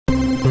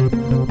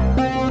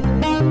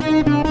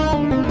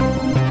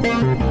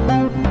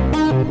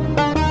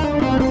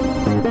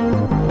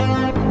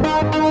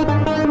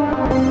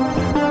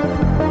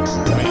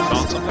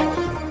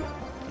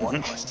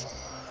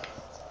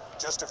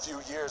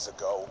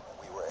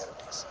you were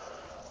enemies,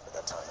 but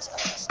that time has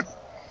passed.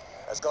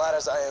 As glad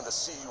as I am to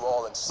see you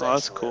all in Sanctuary,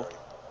 that's cool.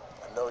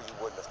 I know you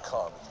wouldn't have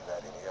come if you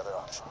had any other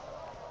option.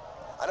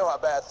 I know how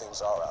bad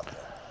things are out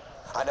there.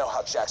 I know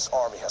how Jack's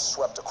army has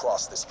swept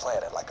across this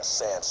planet like a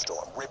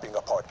sandstorm, ripping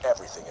apart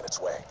everything in its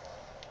way.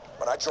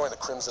 When I joined the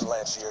Crimson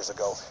Lance years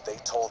ago, they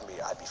told me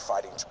I'd be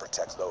fighting to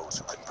protect those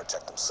who couldn't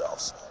protect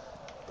themselves.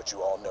 But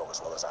you all know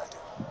as well as I do,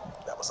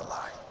 that was a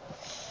lie.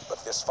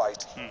 But this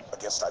fight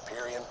against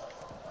Hyperion,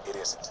 it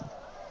isn't.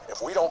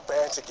 If we don't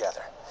band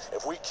together,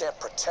 if we can't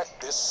protect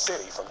this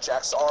city from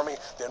Jack's army,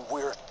 then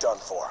we're done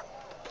for.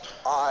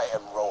 I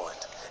am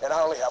Roland, and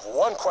I only have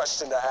one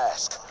question to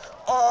ask.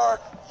 Are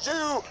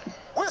you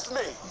with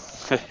me?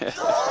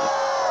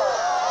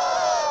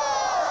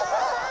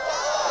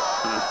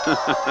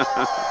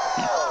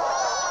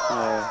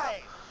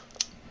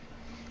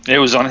 It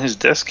was on his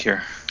desk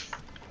here,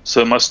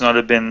 so it must not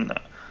have been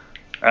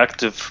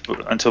active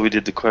until we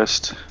did the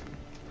quest.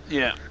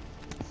 Yeah.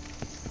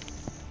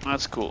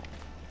 That's cool.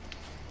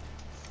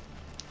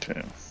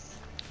 Okay.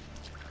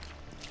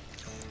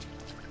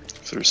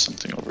 So there's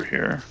something over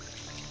here.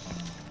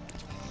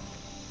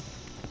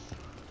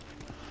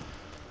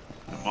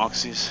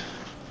 Moxies.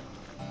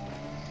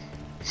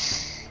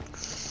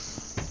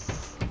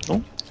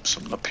 Oh,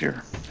 something up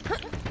here.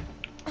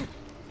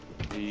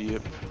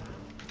 Yep.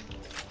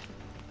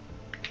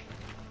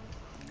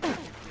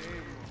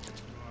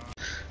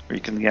 Where you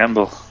can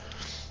gamble.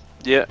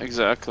 Yeah,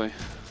 exactly.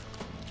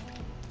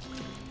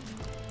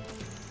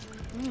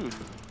 Ooh.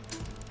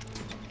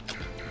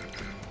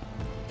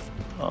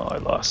 Oh, I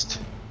lost.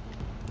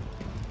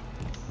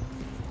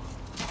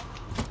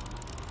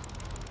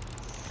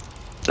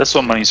 That's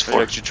what money's Are you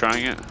for. actually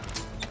trying it?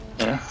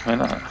 Yeah, why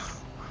not?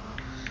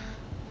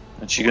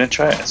 Aren't you gonna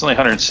try it? It's only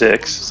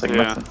 106. It's like Yeah.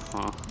 nothing.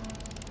 Oh.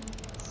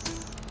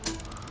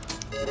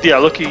 Yeah,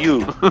 look at you.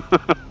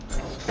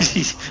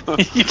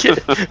 You get.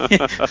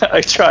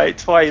 I tried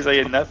twice. I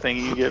get nothing.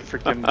 You get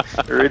freaking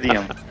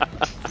iridium.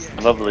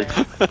 Lovely.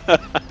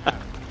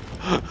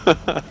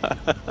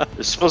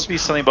 There's supposed to be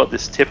something about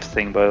this tip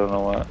thing, but I don't know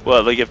what.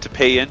 What, like you have to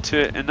pay into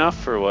it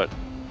enough or what?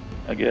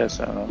 I guess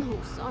I don't know.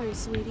 Oh, sorry,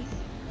 sweetie.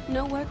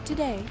 No work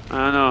today. I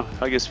don't know.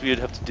 I guess we'd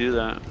have to do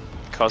that.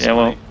 Cost Yeah,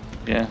 well, money.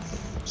 yeah,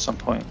 at some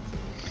point.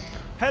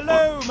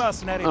 Hello,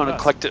 mercenary. I'm gonna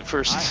person. collect it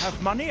first. I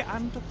have money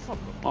and a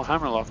problem. Oh,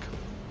 Hammerlock.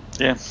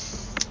 Yeah.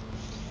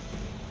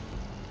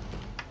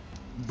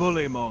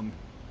 Bullymong.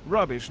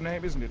 Rubbish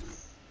name, isn't it?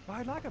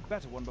 I'd like a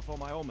better one before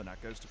my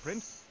almanac goes to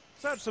print.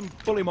 Search some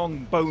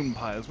Bullymong bone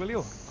piles, will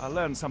you? I'll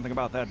learn something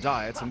about their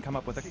diets and come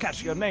up with a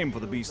catchier name for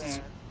the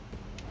beasts.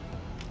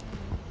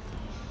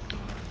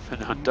 And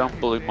hunt down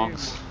bully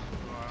monks.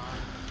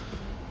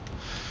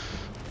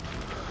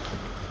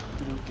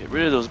 Get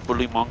rid of those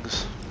bully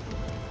monks.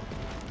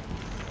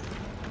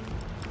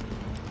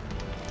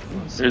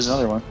 There's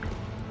another one.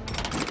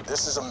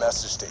 This is a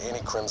message to any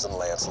Crimson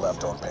Lance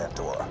left on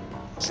Pandora.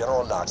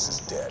 General Knox is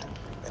dead,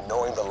 and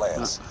knowing the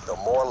Lance, they'll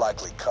more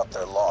likely cut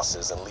their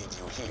losses and leave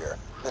you here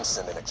than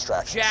send an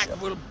extraction Jack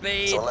ship. will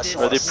bathe So unless this. you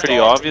Are want they to pretty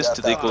starve to obvious? death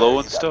Do they out glow there,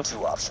 and you got stuff?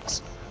 two options.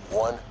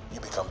 One, you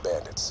become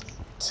bandits.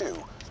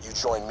 Two, you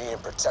join me in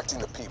protecting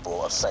the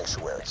people of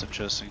Sanctuary. That's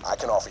interesting. I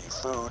can offer you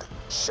food,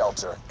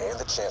 shelter, and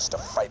the chance to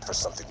fight for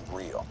something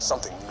real,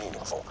 something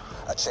meaningful.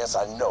 A chance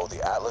I know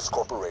the Atlas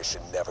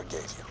Corporation never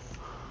gave you.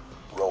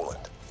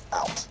 Roland,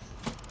 out.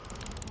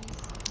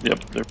 Yep,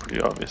 they're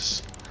pretty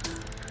obvious.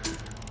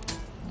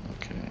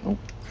 Okay. Oh,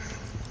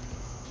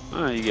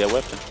 Oh, you get a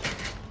weapon.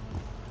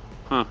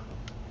 Huh.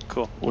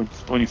 Cool.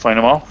 when you find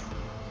them all?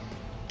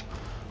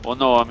 Well,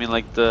 no, I mean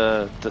like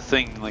the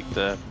thing, like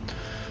the.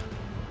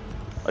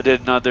 I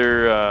did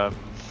another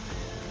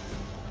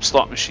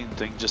slot machine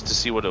thing just to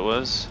see what it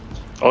was.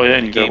 Oh yeah,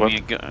 and you Gave got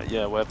me one.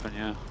 a weapon,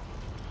 yeah.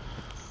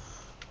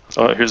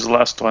 Oh, here's the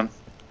last one.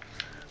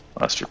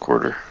 Last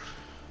recorder.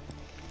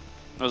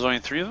 There was only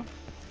 3 of them?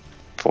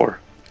 4.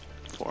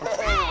 4.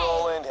 Hey,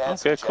 Roland,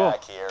 Handsome Okay, cool.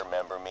 Jack here,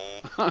 remember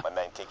me? My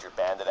men kicked your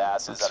bandit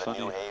asses That's out of funny.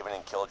 New Haven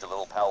and killed your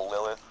little pal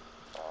Lilith.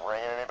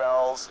 Ringing any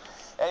bells?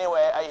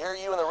 Anyway, I hear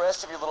you and the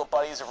rest of your little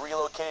buddies have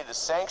relocated to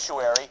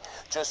Sanctuary.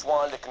 Just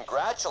wanted to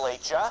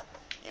congratulate ya.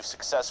 You've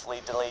successfully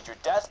delayed your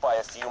death by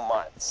a few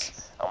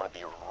months. I'm gonna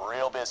be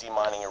real busy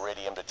mining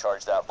iridium to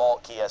charge that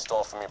vault key I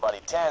stole from your buddy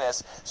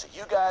Tanis, so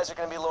you guys are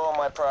gonna be low on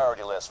my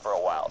priority list for a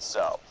while,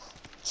 so,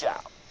 ciao.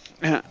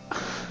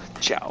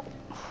 Ciao.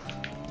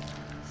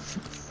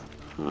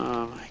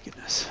 Oh my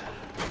goodness.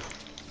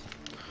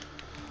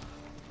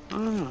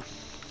 Oh.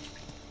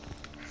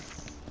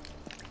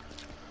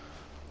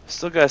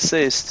 Still gotta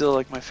say, it's still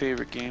like my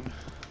favorite game.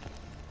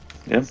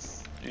 Yeah.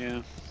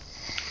 Yeah.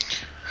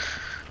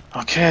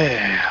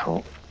 Okay.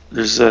 Oh,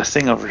 there's a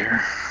thing over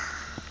here.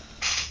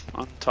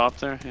 On top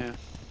there, yeah.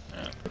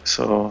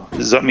 So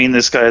does that mean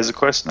this guy has a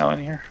quest now in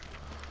here?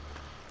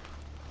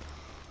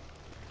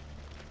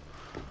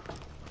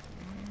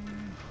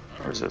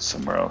 Or is that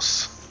somewhere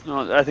else?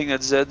 No, I think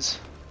that's Zed's.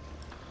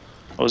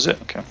 Oh, is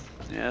it? Okay.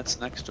 Yeah, it's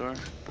next door.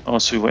 Oh,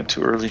 so we went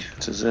too early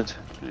to Zed.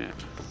 Yeah.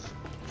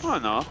 Oh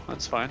no,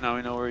 that's fine. Now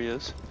we know where he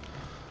is.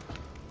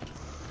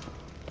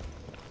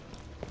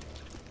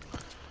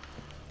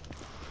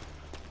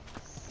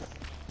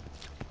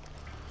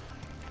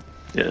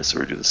 Yeah, so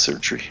we're doing the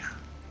surgery.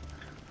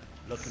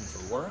 Looking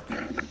for work?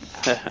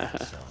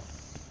 So.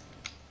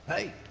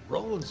 Hey,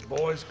 Roland's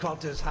boys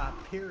caught this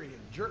Hyperion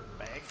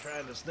jerkbag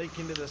trying to sneak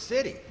into the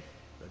city.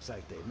 Looks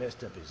like they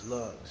messed up his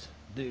lungs.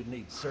 Dude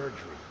needs surgery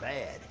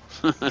bad.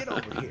 Get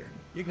over here.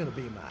 You're gonna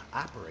be my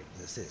operating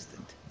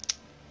assistant.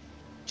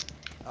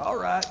 All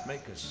right,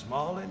 make a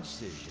small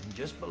incision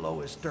just below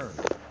his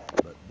sternum.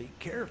 But be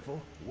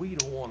careful, we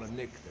don't want to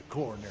nick the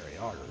coronary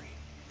artery.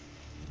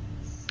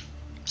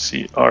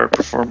 CR,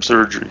 perform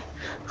surgery.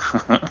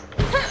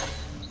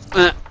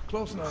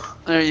 Close enough.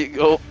 There you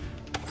go.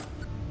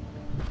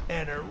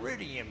 An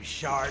iridium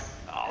shard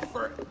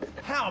offer.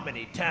 How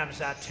many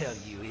times I tell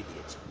you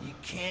idiots, you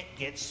can't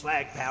get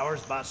slag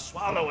powers by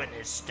swallowing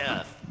this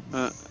stuff.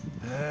 Well,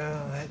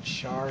 that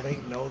shard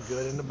ain't no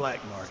good in the black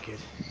market.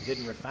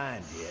 Didn't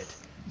refine yet.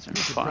 You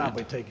could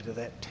probably take it to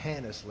that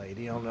Tannis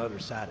lady on the other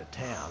side of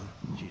town.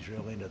 She's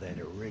real into that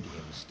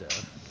iridium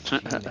stuff. She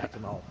ain't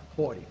acting all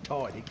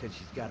hoity-toity because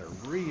she's got a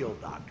real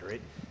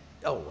doctorate.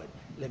 Oh, and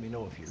let me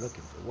know if you're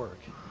looking for work.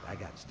 I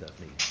got stuff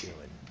needs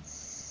doing.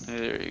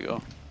 There you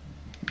go.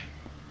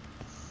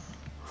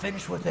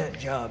 Finished with that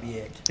job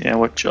yet? Yeah,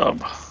 what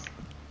job?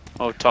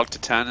 Oh, talk to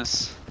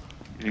Tannis.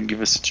 You didn't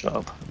give us a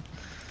job.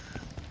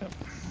 Yep.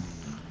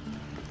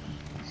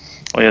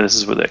 Oh yeah, this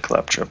is where that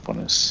claptrap one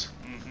is.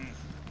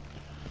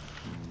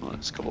 Well,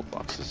 there's a couple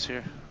boxes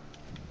here.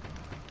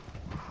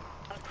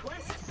 A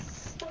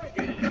quest for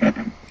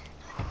thee.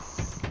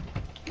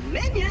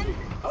 Minion,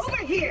 over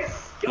here.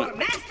 Your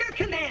master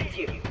commands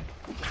you.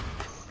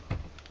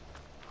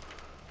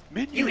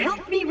 Minion. You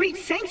helped me reach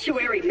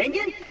Sanctuary,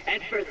 Minion,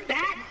 and for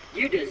that,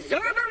 you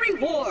deserve a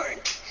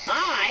reward.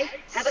 I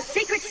have a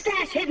secret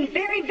stash hidden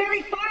very,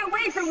 very far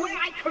away from where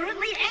I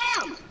currently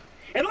am.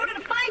 In order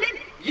to find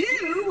it,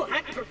 you will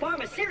have to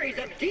perform a series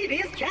of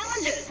devious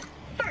challenges.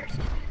 First,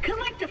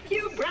 collect a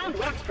few brown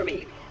rocks for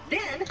me.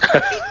 Then, defeat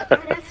the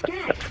badass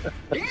skag.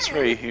 It's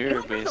right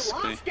here, the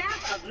basically. lost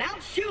staff of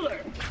Mount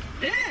Schuler.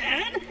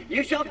 Then,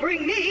 you shall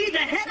bring me the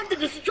head of the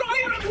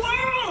destroyer of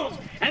worlds.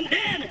 And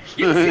then,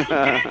 you shall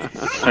dance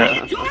for my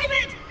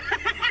enjoyment.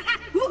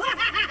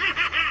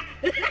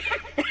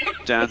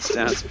 Dance,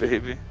 dance,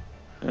 baby.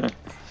 Yeah,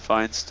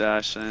 Find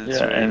stash, and it's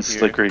yeah, right and it's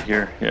here. like right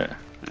here. Yeah.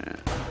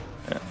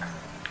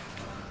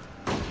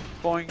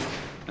 Boing.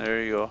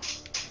 There you go.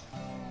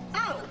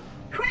 Oh,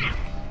 crap!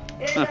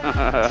 It, looks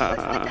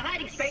like the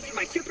hiding space for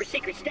my super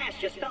secret stash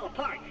just fell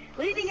apart,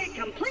 leaving it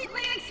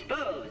completely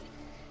exposed.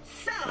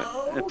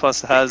 So, It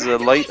plus has a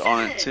light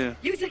on it too.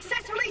 You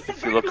successfully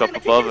If you look up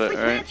above it,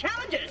 right?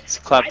 It's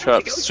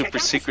Claptrap's super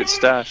secret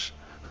stash.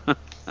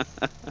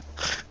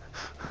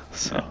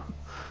 So.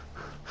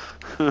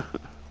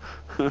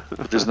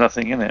 But there's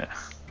nothing in it.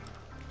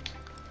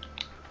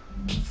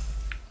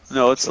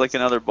 No, it's like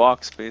another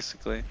box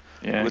basically.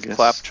 Yeah, with I guess.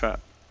 Claptrap.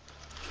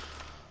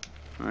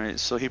 Alright,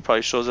 so he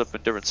probably shows up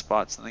in different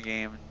spots in the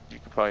game and you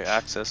can probably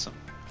access him.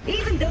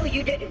 Even though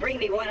you didn't bring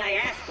me what I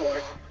asked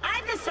for,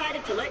 I've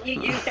decided to let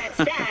you use that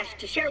stash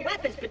to share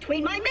weapons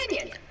between my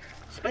minions.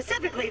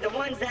 Specifically the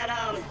ones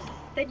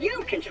that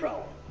you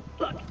control.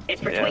 Look,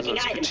 it's for Yeah, tweaking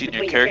those items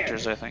between between your your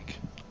characters, I think.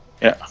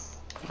 Yeah.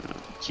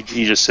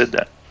 He just said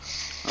that.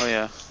 Oh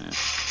yeah, yeah.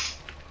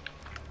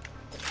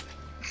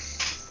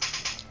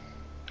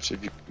 So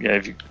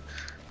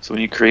so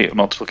when you create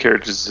multiple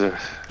characters, the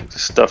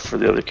stuff for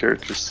the other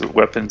characters, the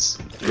weapons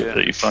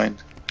that you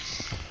find.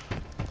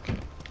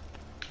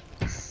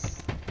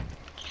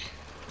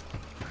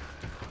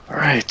 All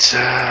right.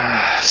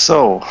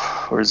 So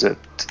where's it?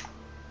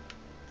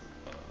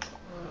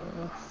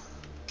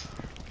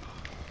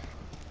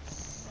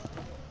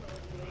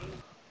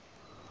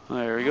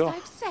 There we go. As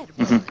I've said,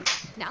 Roland,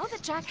 now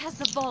that Jack has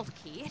the vault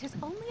key, it is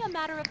only a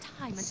matter of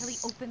time until he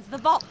opens the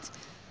vault.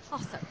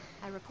 Also,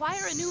 I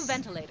require a new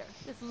ventilator.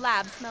 This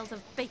lab smells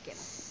of bacon.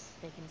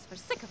 Bacon is for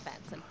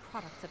sycophants and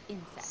products of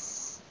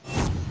incest.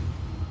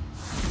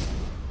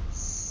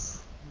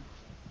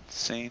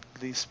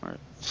 Insanely smart.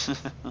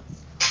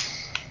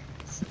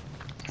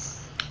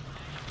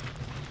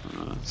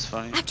 Oh, that's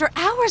funny. After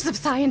hours of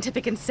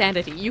scientific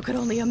insanity you could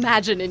only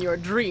imagine in your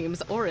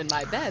dreams or in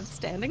my bed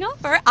standing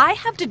over, I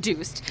have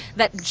deduced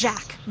that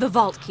Jack, the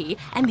vault key,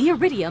 and the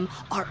iridium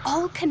are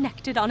all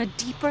connected on a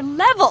deeper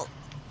level.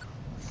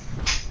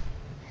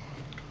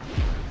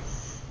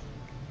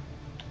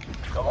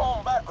 Come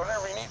on back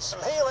whenever you need some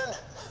healing.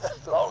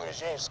 As long as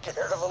you ain't scared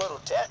of a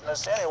little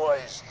tetanus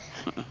anyways.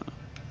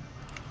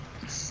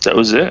 That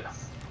was it.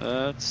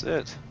 That's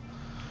it.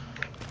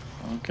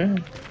 Okay.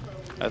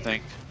 I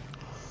think.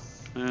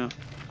 Yeah.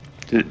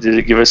 Did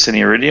it give us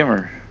any iridium,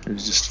 or it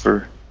was just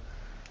for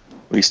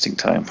wasting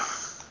time?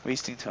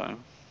 Wasting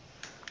time.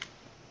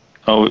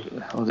 Oh,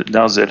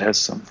 now Zed has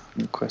some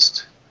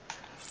request.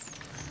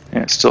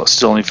 Yeah, it's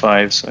still only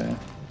 5, so yeah.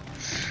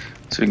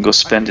 So we can go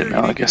spend it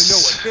now, I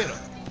guess.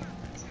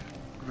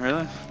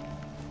 Really?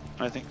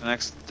 I think the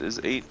next is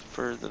 8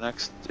 for the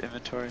next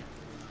inventory.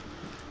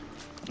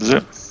 Is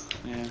it?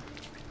 Yeah.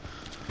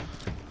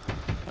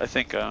 I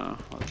think, I'll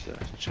have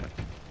to check.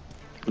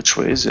 Which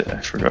way is it?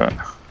 I forgot.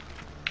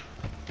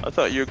 I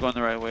thought you were going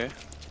the right way.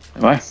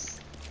 Am I?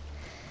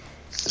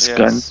 This Yeah,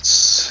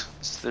 guns.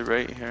 It's the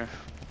right here.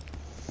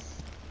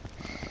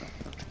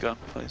 At the gun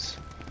place.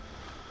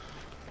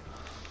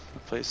 The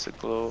place that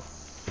glow.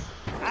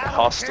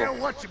 Hostile.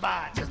 what you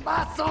buy, just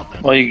buy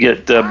something. Well, you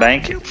get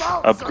bank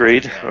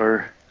upgrade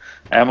or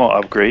ammo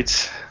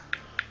upgrades.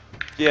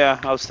 Yeah,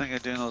 I was thinking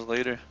of doing those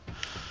later.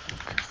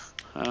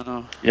 I don't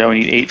know. Yeah, we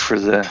need 8 for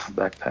the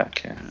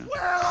backpack. Yeah.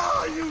 Where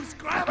are you,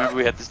 Scrabble? Remember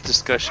we had this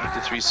discussion with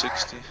the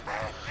 360.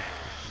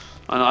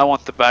 I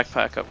want the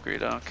backpack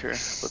upgrade. I don't care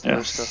about the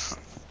other stuff.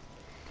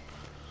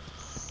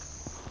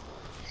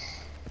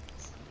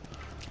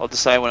 I'll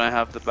decide when I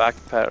have the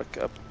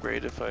backpack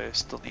upgrade if I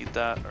still need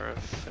that or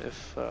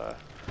if I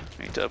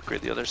need to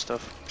upgrade the other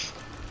stuff.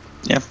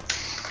 Yeah.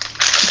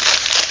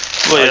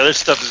 Well, the other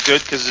stuff is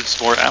good because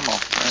it's more ammo.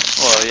 Right?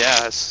 Well,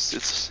 yeah,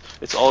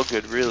 it's all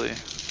good really.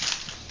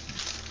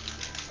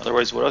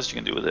 Otherwise, what else you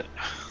can do with it?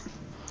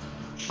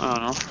 I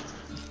don't know.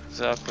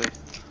 Exactly.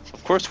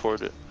 Of course,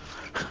 hoard it.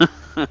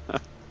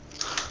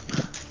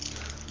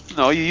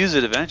 No, you use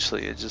it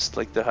eventually. It's just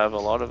like to have a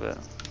lot of it.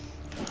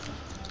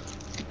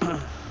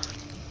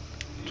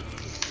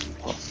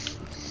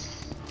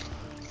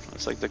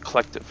 It's like to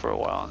collect it for a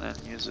while and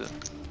then use it.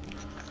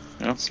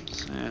 Yeah.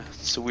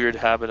 It's a weird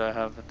habit I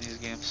have in these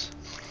games.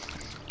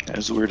 Yeah,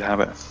 it's a weird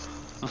habit.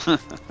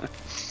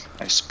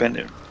 I spend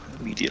it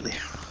immediately.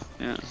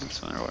 Yeah,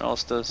 that's what everyone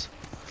else does.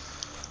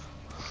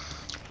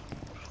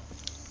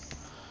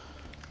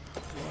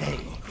 Hey,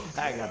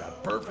 I got a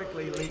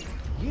perfectly legal.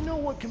 You know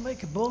what can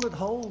make a bullet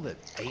hole that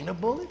ain't a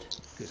bullet?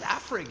 Cause I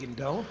friggin'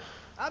 don't.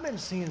 I've been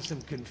seeing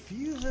some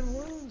confusing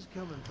wounds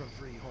coming from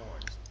Three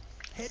Horns.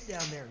 Head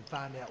down there and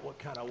find out what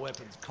kind of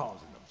weapons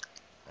causing them.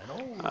 An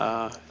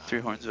old Three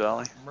Horns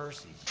Valley.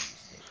 Mercy's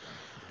used it.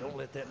 Don't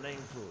let that name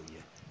fool you.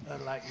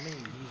 Unlike me,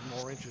 he's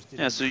more interested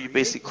Yeah, in so you creating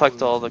basically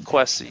collect all the wounds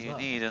quests that than you love.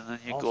 need and then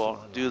you Also go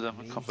out and do them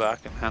and come back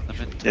and hand them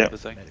in type of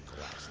thing. Medical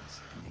license.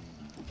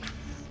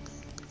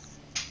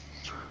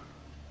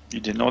 You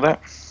didn't know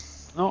that?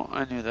 No,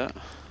 I knew that.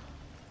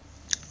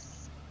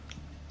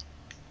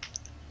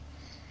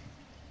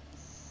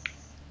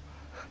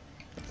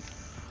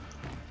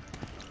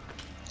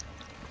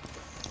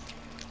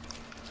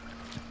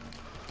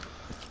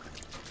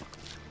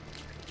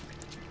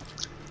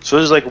 So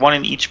there's like one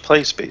in each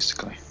place,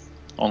 basically.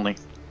 Only.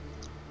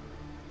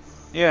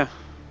 Yeah,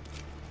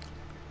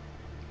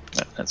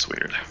 That's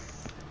weird.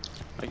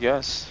 I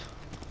guess.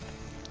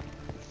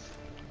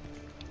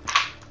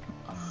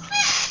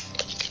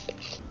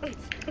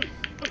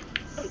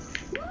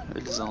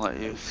 It doesn't let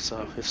you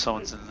if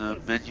someone's in the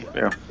menu.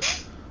 Yeah.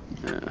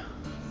 Yeah.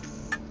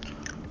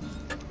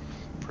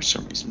 For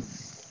some reason.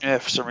 Yeah,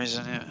 for some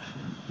reason, yeah.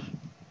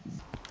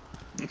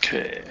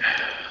 Okay.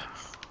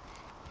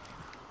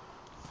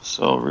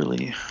 So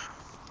really.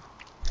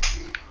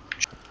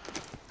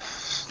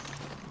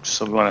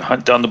 So we want to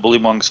hunt down the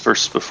bullymongs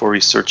first before we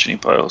search any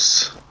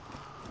piles.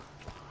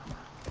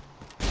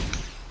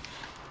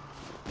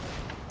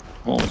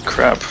 Holy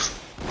crap.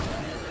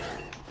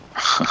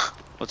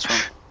 What's wrong?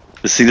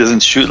 This thing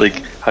doesn't shoot like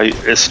how you,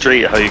 as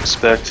straight how you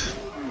expect.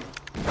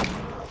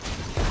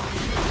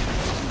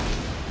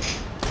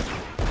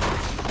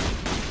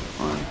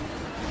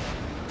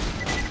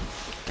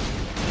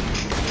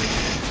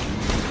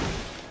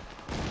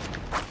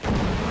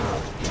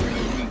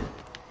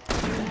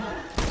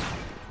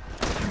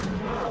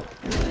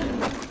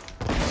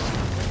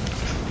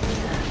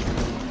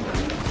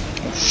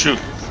 Shoot.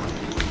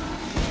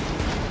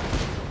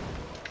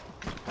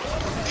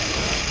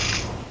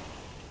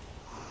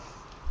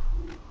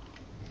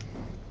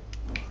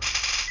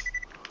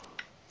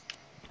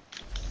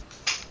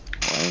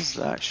 Why is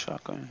that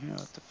shotgun here?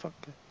 What the fuck?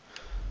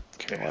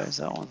 Okay. Why is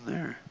that one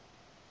there?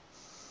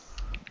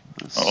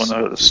 That's Oh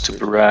no, the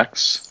stupid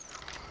racks.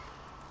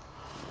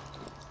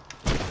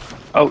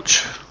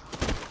 Ouch.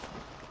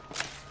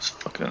 It's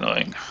fucking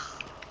annoying.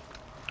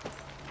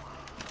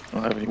 I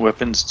don't have any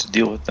weapons to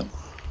deal with them.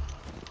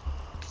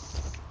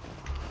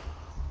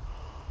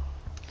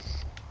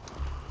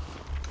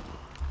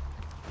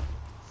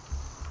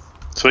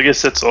 So I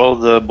guess that's all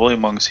the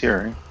bullymongs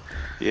here, right?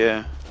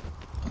 Yeah.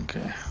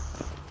 Okay.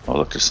 Oh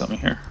look, there's something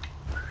here.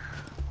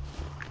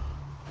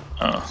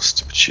 Oh,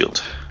 stupid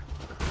shield.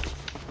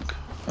 Okay.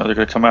 Oh, they're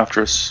gonna come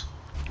after us.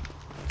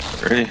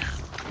 Ready?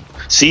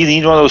 See, you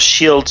need one of those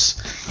shields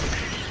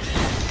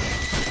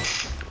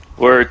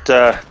where it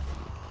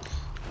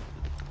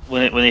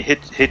when it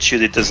hits you,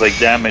 it does like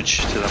damage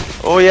to them.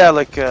 Oh yeah,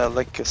 like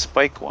a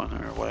spike one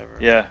or whatever.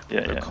 Yeah,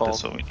 They're called.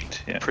 that's what we need.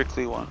 Yeah,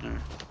 Prickly one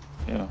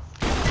or. yeah.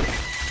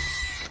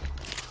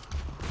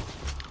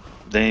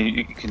 Then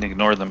you can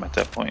ignore them at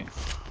that point.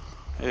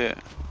 Yeah.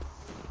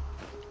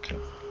 Okay.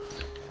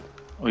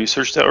 Oh, you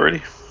searched that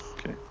already?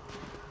 Okay.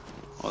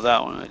 Well,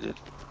 that one I did.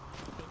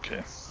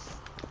 Okay.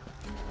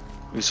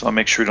 We just want to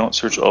make sure we don't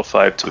search all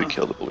 5 till we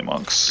kill the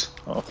bullymongs.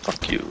 Oh,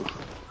 fuck you.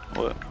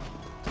 What?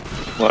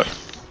 What?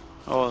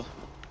 Oh,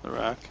 the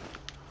rack.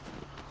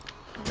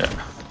 Yeah.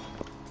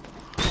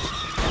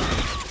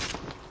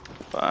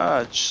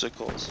 Fudge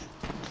sickles.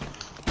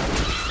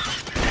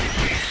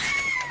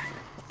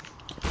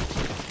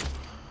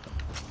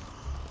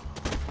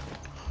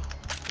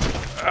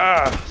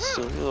 Ah,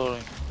 still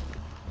reloading.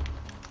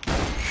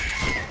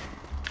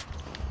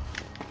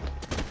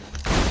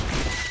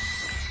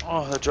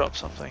 Oh, that dropped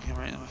something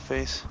right in my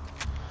face.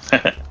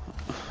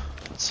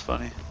 That's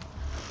funny.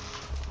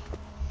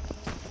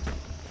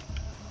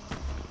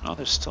 Oh,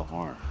 there's still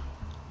more.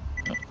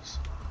 Yes.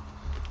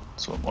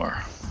 There's one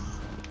more.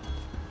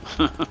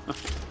 There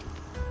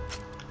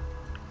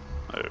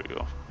we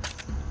go.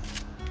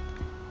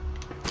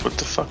 What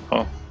the fuck?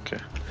 Oh,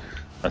 okay.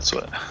 That's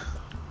what.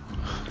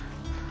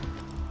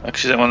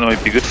 Actually, that one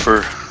might be good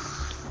for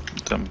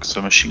them because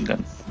a machine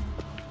gun.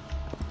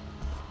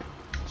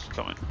 It's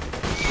coming.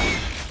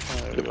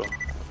 There we go.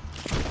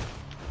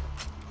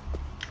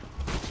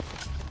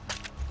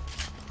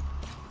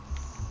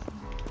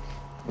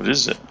 What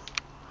is it?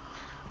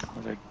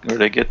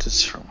 Where'd I get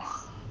this from?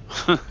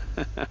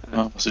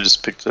 Oh, must have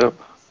just picked it up.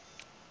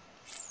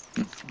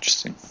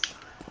 Interesting.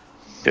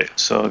 Okay,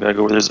 so I gotta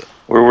go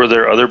where were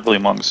there other bully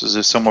monks? Is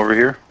there some over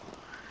here?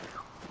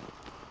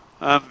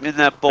 In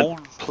that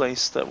bone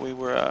place that we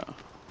were at.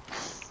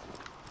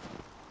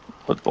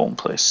 What bone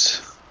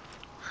place?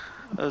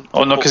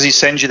 Oh no, because he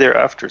sends you there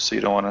after, so you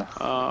don't want to.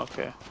 Oh,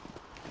 okay.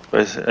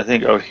 But I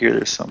think out here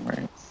there's some,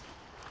 right?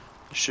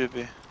 It should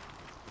be.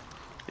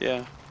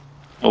 Yeah.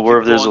 Well,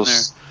 wherever there's going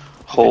those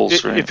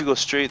holes, right? If you go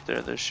straight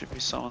there, there should be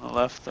some on the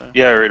left there.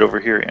 Yeah, right over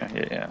here.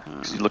 Yeah.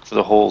 Because you look for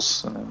the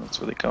holes, and then that's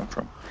where they come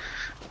from.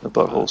 The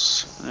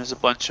buttholes. And there's a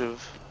bunch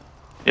of.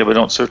 Yeah, but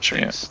don't search them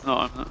yet. No,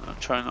 I'm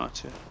trying not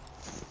to.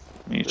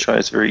 When you try,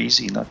 it's very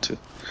easy not to.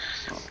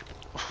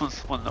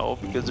 Well, no,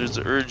 because there's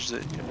the urge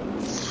that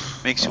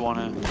makes you want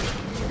to.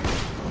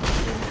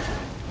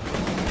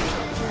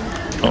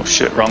 Oh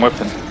shit! Wrong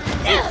weapon.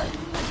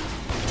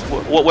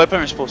 What weapon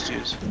are you supposed to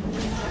use?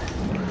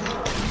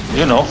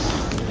 You know,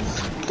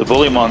 the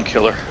Bullymon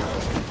killer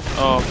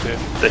Oh, okay.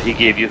 that he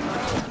gave you.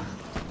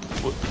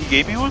 What, he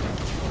gave me one?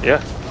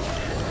 Yeah.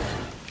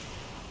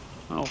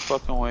 No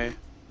fucking way.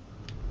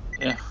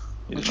 Yeah.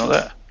 You didn't know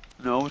that?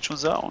 No, which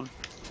one's that one?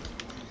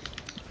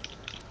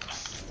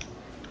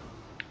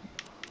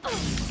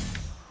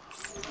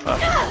 I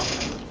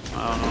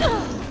don't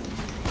know.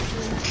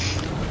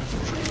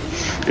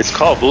 It's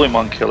called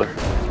Bullymon Killer.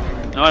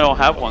 No, I don't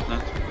have one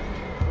then.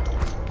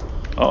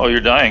 Oh, you're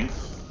dying.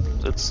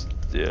 That's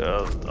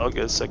yeah. I'll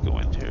get a second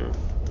wind here.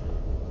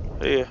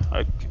 Hey,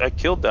 I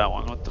killed that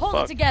one. What the Hold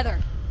fuck? it together.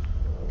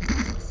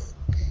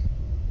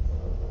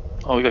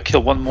 Oh, we gotta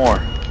kill one more.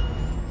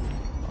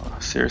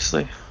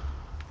 Seriously?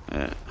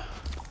 Yeah.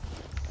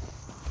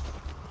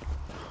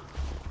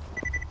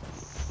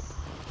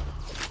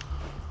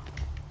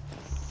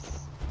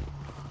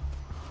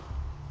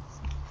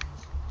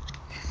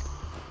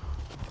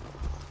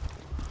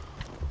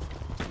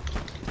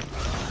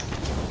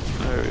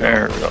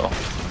 There we go.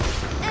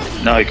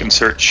 Now you can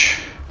search.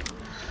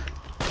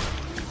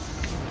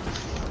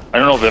 I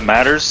don't know if it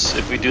matters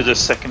if we do this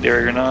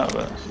secondary or not,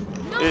 but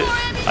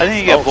I think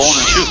you get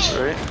bonus shoot.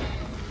 right?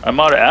 I'm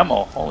out of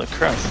ammo. Holy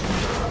crap!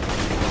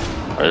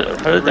 How did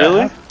that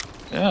Really? happen?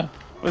 Yeah.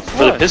 With For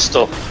the what?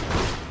 pistol.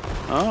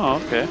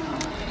 Oh, okay.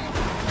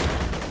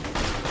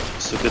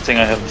 It's a good thing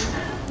I have.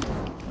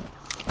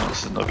 Oh,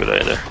 this is no good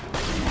either.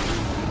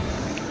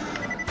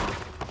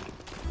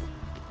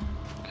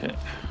 Okay.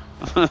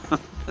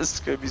 This is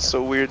gonna be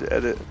so weird to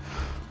edit.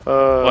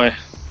 Why?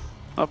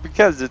 Oh,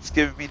 because it's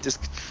giving me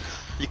just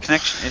your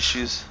connection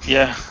issues.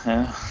 Yeah.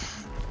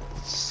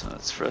 So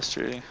that's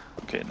frustrating.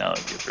 Okay, now I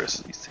get the rest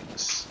of these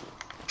things.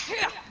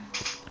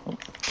 Oh.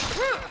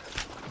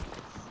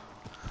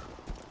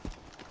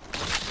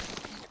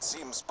 It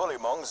seems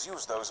Bullymongs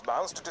use those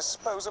mounds to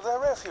dispose of their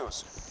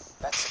refuse.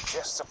 That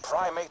suggests a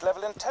primate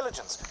level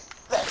intelligence.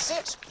 That's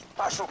it!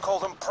 I shall call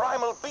them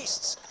primal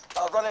beasts.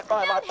 I'll run it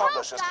by my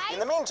publishers. In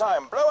the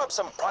meantime, blow up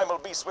some primal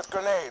beasts with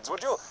grenades,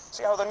 would you?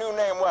 See how the new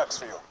name works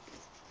for you.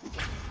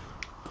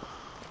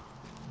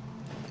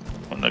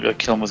 I'm not gonna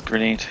kill him with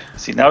grenade.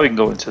 See, now we can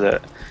go into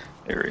that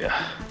area.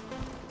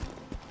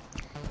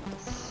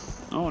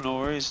 Oh, no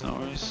worries, no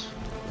worries.